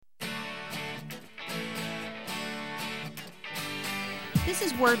This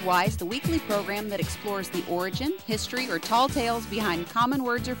is WordWise, the weekly program that explores the origin, history, or tall tales behind common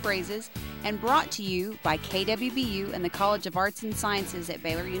words or phrases, and brought to you by KWBU and the College of Arts and Sciences at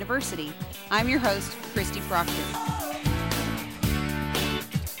Baylor University. I'm your host, Christy Proctor.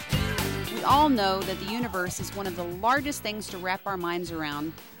 We all know that the universe is one of the largest things to wrap our minds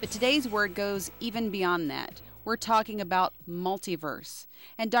around, but today's word goes even beyond that. We're talking about multiverse.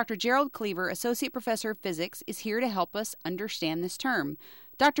 And Dr. Gerald Cleaver, Associate Professor of Physics, is here to help us understand this term.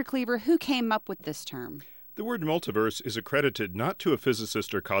 Dr. Cleaver, who came up with this term? The word multiverse is accredited not to a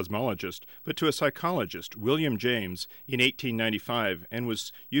physicist or cosmologist, but to a psychologist, William James, in 1895, and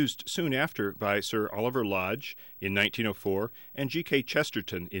was used soon after by Sir Oliver Lodge in 1904 and G.K.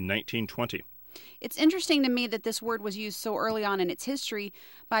 Chesterton in 1920. It's interesting to me that this word was used so early on in its history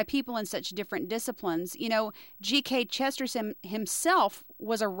by people in such different disciplines. You know, G.K. Chesterton himself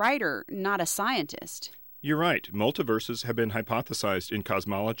was a writer, not a scientist. You're right. Multiverses have been hypothesized in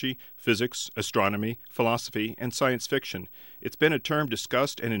cosmology, physics, astronomy, philosophy, and science fiction. It's been a term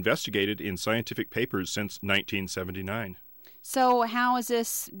discussed and investigated in scientific papers since 1979. So how is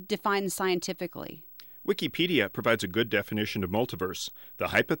this defined scientifically? Wikipedia provides a good definition of multiverse, the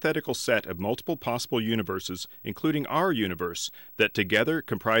hypothetical set of multiple possible universes, including our universe, that together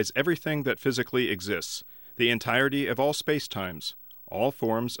comprise everything that physically exists, the entirety of all spacetimes, all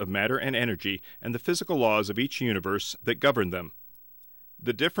forms of matter and energy, and the physical laws of each universe that govern them.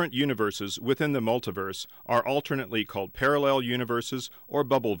 The different universes within the multiverse are alternately called parallel universes or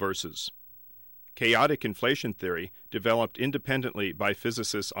bubble verses. Chaotic inflation theory, developed independently by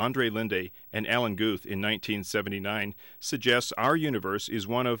physicists André Linde and Alan Guth in 1979, suggests our universe is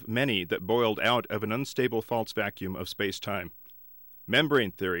one of many that boiled out of an unstable false vacuum of space-time.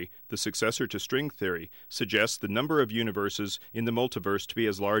 Membrane theory, the successor to string theory, suggests the number of universes in the multiverse to be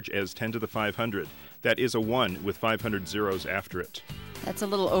as large as 10 to the 500. That is a 1 with 500 zeros after it. That's a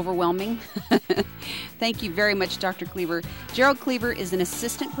little overwhelming. Thank you very much, Dr. Cleaver. Gerald Cleaver is an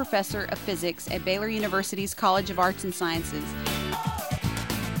assistant professor of physics at Baylor University's College of Arts and Sciences.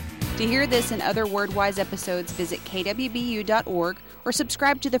 To hear this and other WordWise episodes, visit kwbu.org or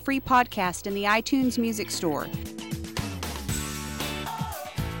subscribe to the free podcast in the iTunes Music Store.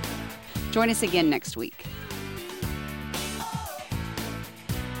 Join us again next week.